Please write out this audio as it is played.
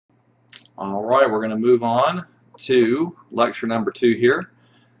All right, we're going to move on to lecture number 2 here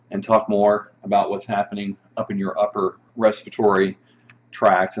and talk more about what's happening up in your upper respiratory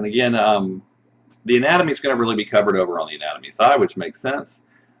tract. And again, the anatomy is going to really be covered over on the anatomy side, which makes sense.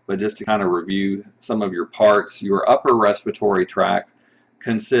 But just to kind of review some of your parts, your upper respiratory tract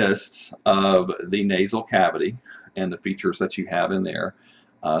consists of the nasal cavity and the features that you have in there,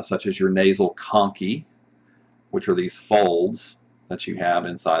 such as your nasal conchae, which are these folds that you have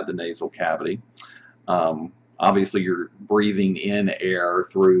inside the nasal cavity. Obviously, you're breathing in air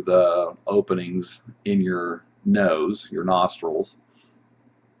through the openings in your nose, your nostrils.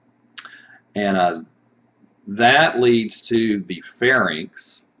 And that leads to the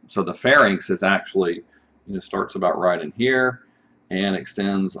pharynx. So the pharynx is actually, starts about right in here and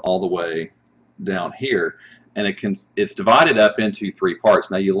extends all the way down here. And it's divided up into 3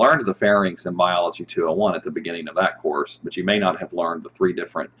 parts. Now, you learned the pharynx in Biology 201 at the beginning of that course, but you may not have learned the 3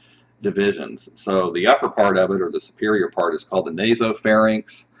 different divisions. So the upper part of it, or the superior part, is called the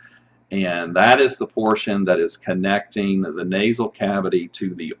nasopharynx, and that is the portion that is connecting the nasal cavity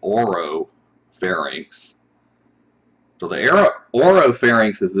to the oropharynx. So the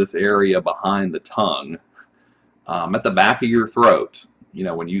oropharynx is this area behind the tongue, at the back of your throat.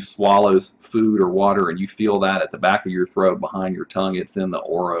 When you swallow food or water and you feel that at the back of your throat behind your tongue, it's in the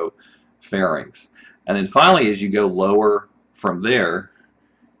oropharynx. And then finally, as you go lower from there,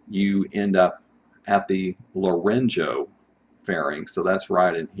 you end up at the laryngopharynx. So that's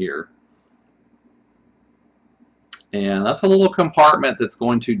right in here. And that's a little compartment that's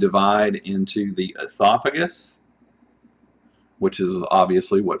going to divide into the esophagus, which is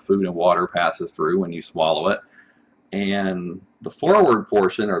obviously what food and water passes through when you swallow it. And the forward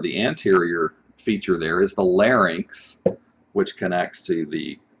portion, or the anterior feature there, is the larynx, which connects to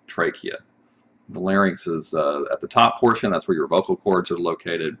the trachea. The larynx is at the top portion. That's where your vocal cords are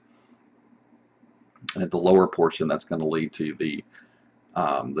located. And at the lower portion, that's going to lead to the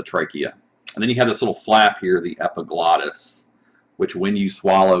trachea. And then you have this little flap here, the epiglottis, which when you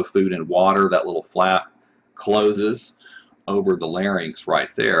swallow food and water, that little flap closes over the larynx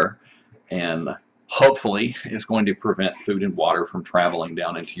right there, and hopefully is going to prevent food and water from traveling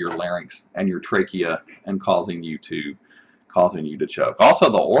down into your larynx and your trachea and causing you to choke. Also,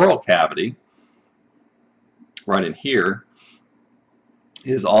 the oral cavity right in here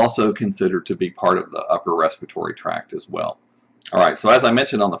is also considered to be part of the upper respiratory tract as well. All right, so as I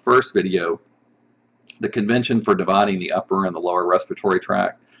mentioned on the first video, the convention for dividing the upper and the lower respiratory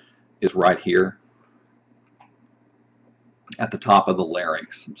tract is right here at the top of the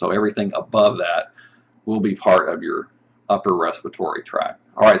larynx. So everything above that will be part of your upper respiratory tract.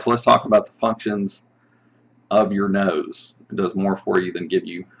 All right, so let's talk about the functions of your nose. It does more for you than give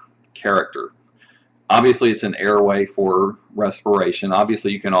you character. Obviously, it's an airway for respiration.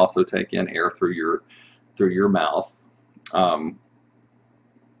 Obviously, you can also take in air through your mouth.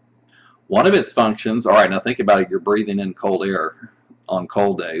 One of its functions, all right, now think about it, you're breathing in cold air on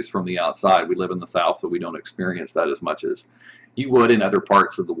cold days from the outside. We live in the South, so we don't experience that as much as you would in other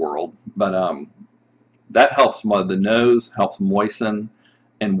parts of the world. But that helps, the nose helps moisten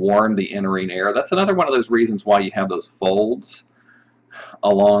and warm the entering air. That's another one of those reasons why you have those folds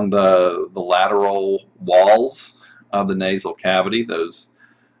along the lateral walls of the nasal cavity, those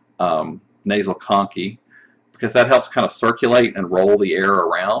nasal conchae, because that helps kind of circulate and roll the air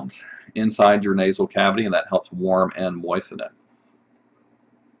around inside your nasal cavity, and that helps warm and moisten it.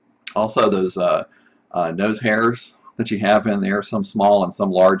 Also, those nose hairs that you have in there, some small and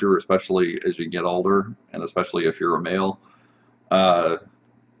some larger, especially as you get older, and especially if you're a male,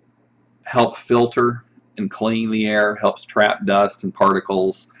 help filter and clean the air, helps trap dust and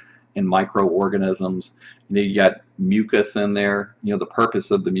particles and microorganisms. You got mucus in there. The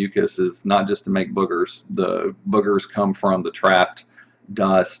purpose of the mucus is not just to make boogers. The boogers come from the trapped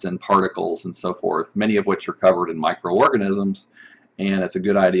dust and particles and so forth, many of which are covered in microorganisms, and it's a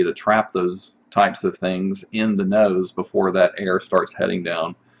good idea to trap those types of things in the nose before that air starts heading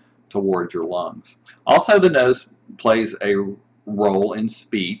down towards your lungs. Also, the nose plays a role in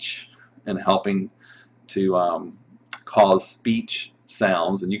speech and helping to cause speech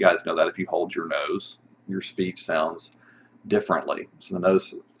sounds, and you guys know that if you hold your nose, your speech sounds differently. So the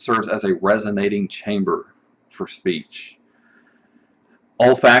nose serves as a resonating chamber for speech.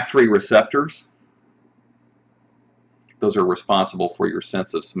 Olfactory receptors, those are responsible for your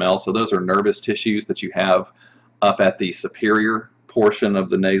sense of smell. So those are nervous tissues that you have up at the superior portion of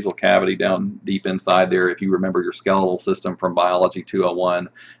the nasal cavity, down deep inside there. If you remember your skeletal system from Biology 201,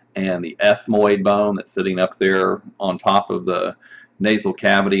 and the ethmoid bone that's sitting up there on top of the nasal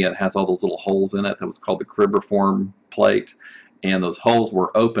cavity, and it has all those little holes in it, that was called the cribriform plate, and those holes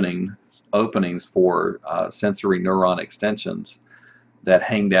were openings openings for sensory neuron extensions that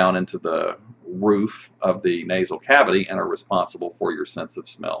hang down into the roof of the nasal cavity and are responsible for your sense of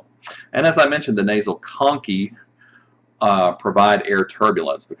smell. And as I mentioned, the nasal conchae provide air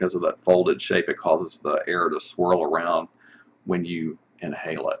turbulence because of that folded shape. It causes the air to swirl around when you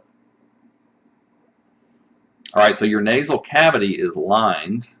inhale it. All right, so your nasal cavity is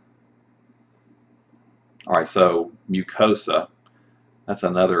lined. All right, so mucosa, that's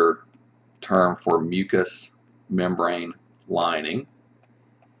another term for mucous membrane lining.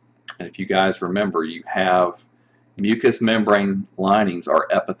 And if you guys remember, you have mucous membrane linings are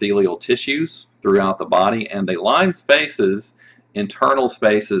epithelial tissues throughout the body, and they line spaces, internal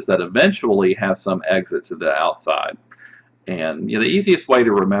spaces that eventually have some exit to the outside. And the easiest way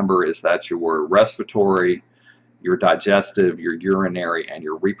to remember is that your respiratory, your digestive, your urinary, and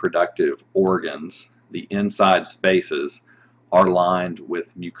your reproductive organs, the inside spaces, are lined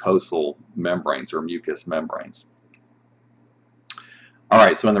with mucosal membranes or mucous membranes. All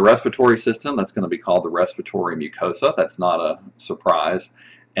right, so in the respiratory system, that's going to be called the respiratory mucosa. That's not a surprise.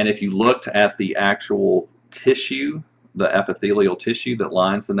 And if you looked at the actual tissue, the epithelial tissue that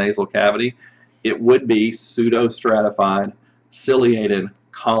lines the nasal cavity, it would be pseudostratified, ciliated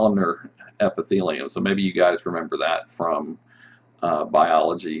columnar epithelium. So maybe you guys remember that from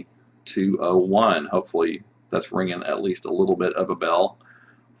Biology 201. Hopefully that's ringing at least a little bit of a bell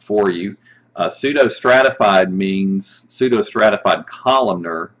for you. Pseudostratified means, pseudostratified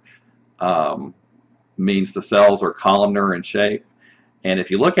columnar means the cells are columnar in shape. And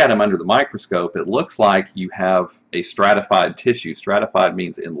if you look at them under the microscope, it looks like you have a stratified tissue. Stratified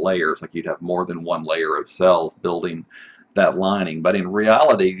means in layers, like you'd have more than one layer of cells building that lining. But in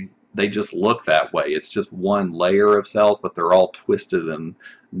reality, they just look that way. It's just one layer of cells, but they're all twisted and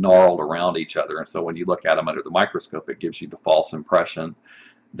gnarled around each other. And so when you look at them under the microscope, it gives you the false impression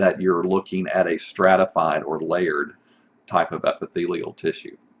that you're looking at a stratified or layered type of epithelial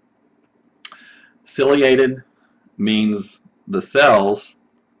tissue. Ciliated means the cells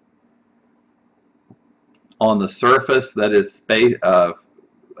on the surface that is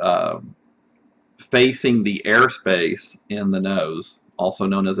facing the airspace in the nose, also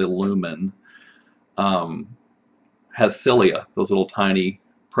known as a lumen, has cilia, those little tiny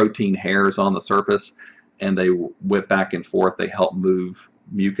protein hairs on the surface, and they whip back and forth. They help move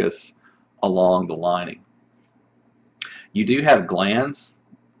mucus along the lining. You do have glands,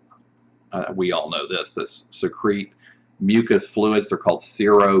 we all know this, that secrete mucus fluids. They're called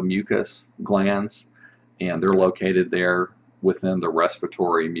seromucous glands, and they're located there within the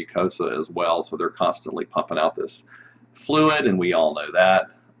respiratory mucosa as well, so they're constantly pumping out this fluid, and we all know that.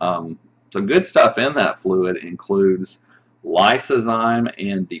 Some good stuff in that fluid includes lysozyme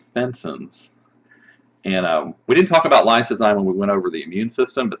and defensins. And we didn't talk about lysozyme when we went over the immune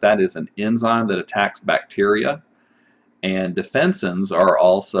system, but that is an enzyme that attacks bacteria. And defensins are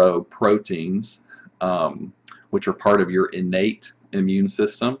also proteins, which are part of your innate immune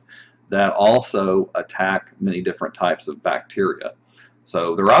system, that also attack many different types of bacteria.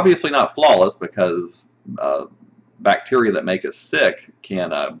 So they're obviously not flawless, because bacteria that make us sick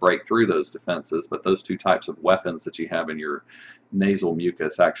can break through those defenses, but those two types of weapons that you have in your nasal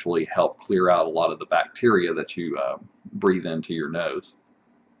mucus actually help clear out a lot of the bacteria that you breathe into your nose.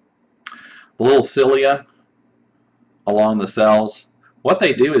 The little cilia along the cells, what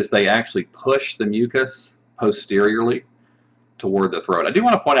they do is they actually push the mucus posteriorly toward the throat. I do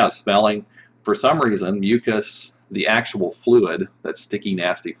want to point out spelling. For some reason, mucus, the actual fluid, that sticky,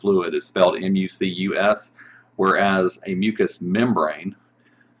 nasty fluid, is spelled M-U-C-U-S, whereas a mucous membrane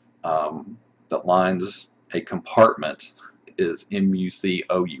that lines a compartment is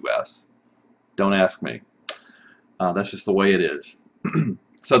M-U-C-O-U-S. Don't ask me. That's just the way it is.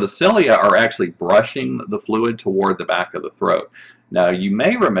 So the cilia are actually brushing the fluid toward the back of the throat. Now, you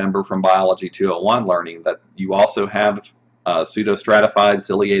may remember from Biology 201 learning that you also have pseudostratified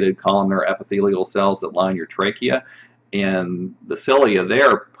ciliated columnar epithelial cells that line your trachea, and the cilia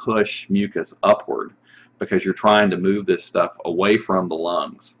there push mucus upward because you're trying to move this stuff away from the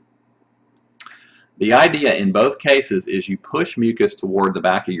lungs. The idea in both cases is you push mucus toward the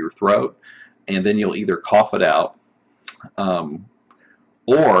back of your throat, and then you'll either cough it out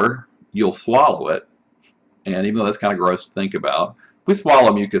or you'll swallow it. And even though that's kind of gross to think about, we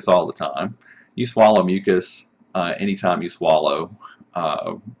swallow mucus all the time. You swallow mucus anytime you swallow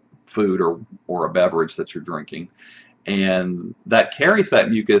food or a beverage that you're drinking. And that carries that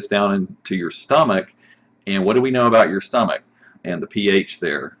mucus down into your stomach. And what do we know about your stomach and the pH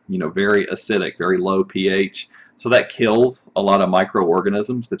there? You know, very acidic, very low pH. So that kills a lot of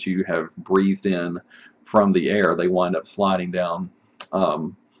microorganisms that you have breathed in from the air. They wind up sliding down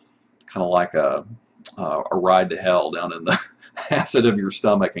kind kind of like a ride to hell down in the acid of your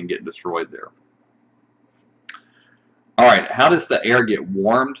stomach and get destroyed there. All right, how does the air get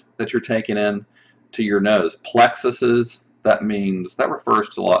warmed that you're taking in to your nose? Plexuses, that refers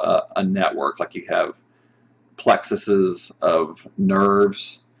to a network, like you have plexuses of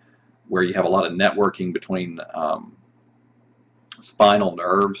nerves where you have a lot of networking between spinal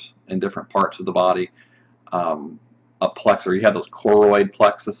nerves in different parts of the body. A plexus, you have those choroid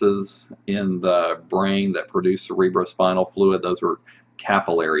plexuses in the brain that produce cerebrospinal fluid. Those are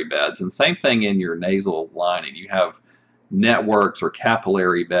capillary beds. And same thing in your nasal lining. You have networks or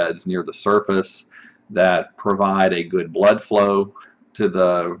capillary beds near the surface that provide a good blood flow to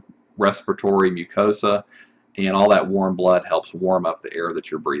the respiratory mucosa, and all that warm blood helps warm up the air that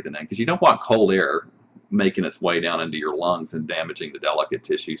you're breathing in, because you don't want cold air making its way down into your lungs and damaging the delicate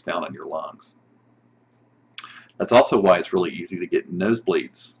tissues down in your lungs. That's also why it's really easy to get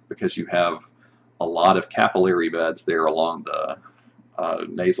nosebleeds, because you have a lot of capillary beds there along the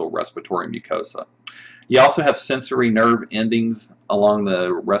nasal respiratory mucosa. You also have sensory nerve endings along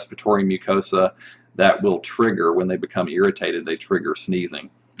the respiratory mucosa that will trigger, when they become irritated, they trigger sneezing.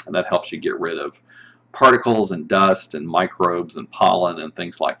 And that helps you get rid of particles and dust and microbes and pollen and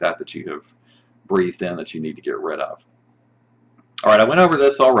things like that that you have breathed in that you need to get rid of. All right, I went over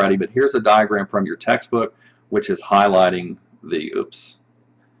this already, but here's a diagram from your textbook which is highlighting the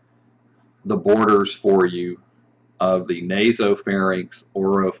borders for you of the nasopharynx,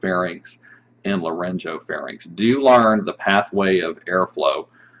 oropharynx, and laryngopharynx. Do learn the pathway of airflow.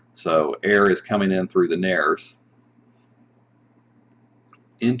 So air is coming in through the nares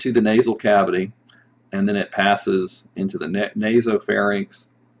into the nasal cavity, and then it passes into the nasopharynx,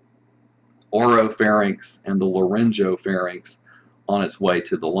 oropharynx, and the laryngopharynx on its way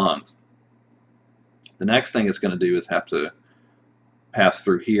to the lungs. The next thing it's going to do is have to pass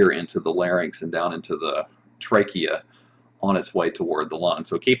through here into the larynx and down into the trachea on its way toward the lung.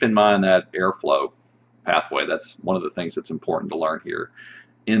 So keep in mind that airflow pathway. That's one of the things that's important to learn here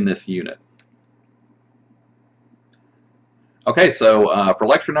in this unit. Okay, so for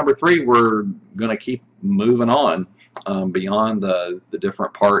lecture number 3, we're going to keep moving on beyond the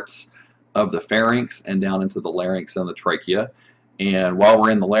different parts of the pharynx and down into the larynx and the trachea. And while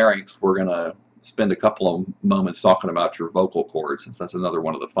we're in the larynx, we're going to spend a couple of moments talking about your vocal cords, since that's another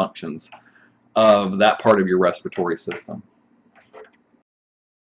one of the functions of that part of your respiratory system.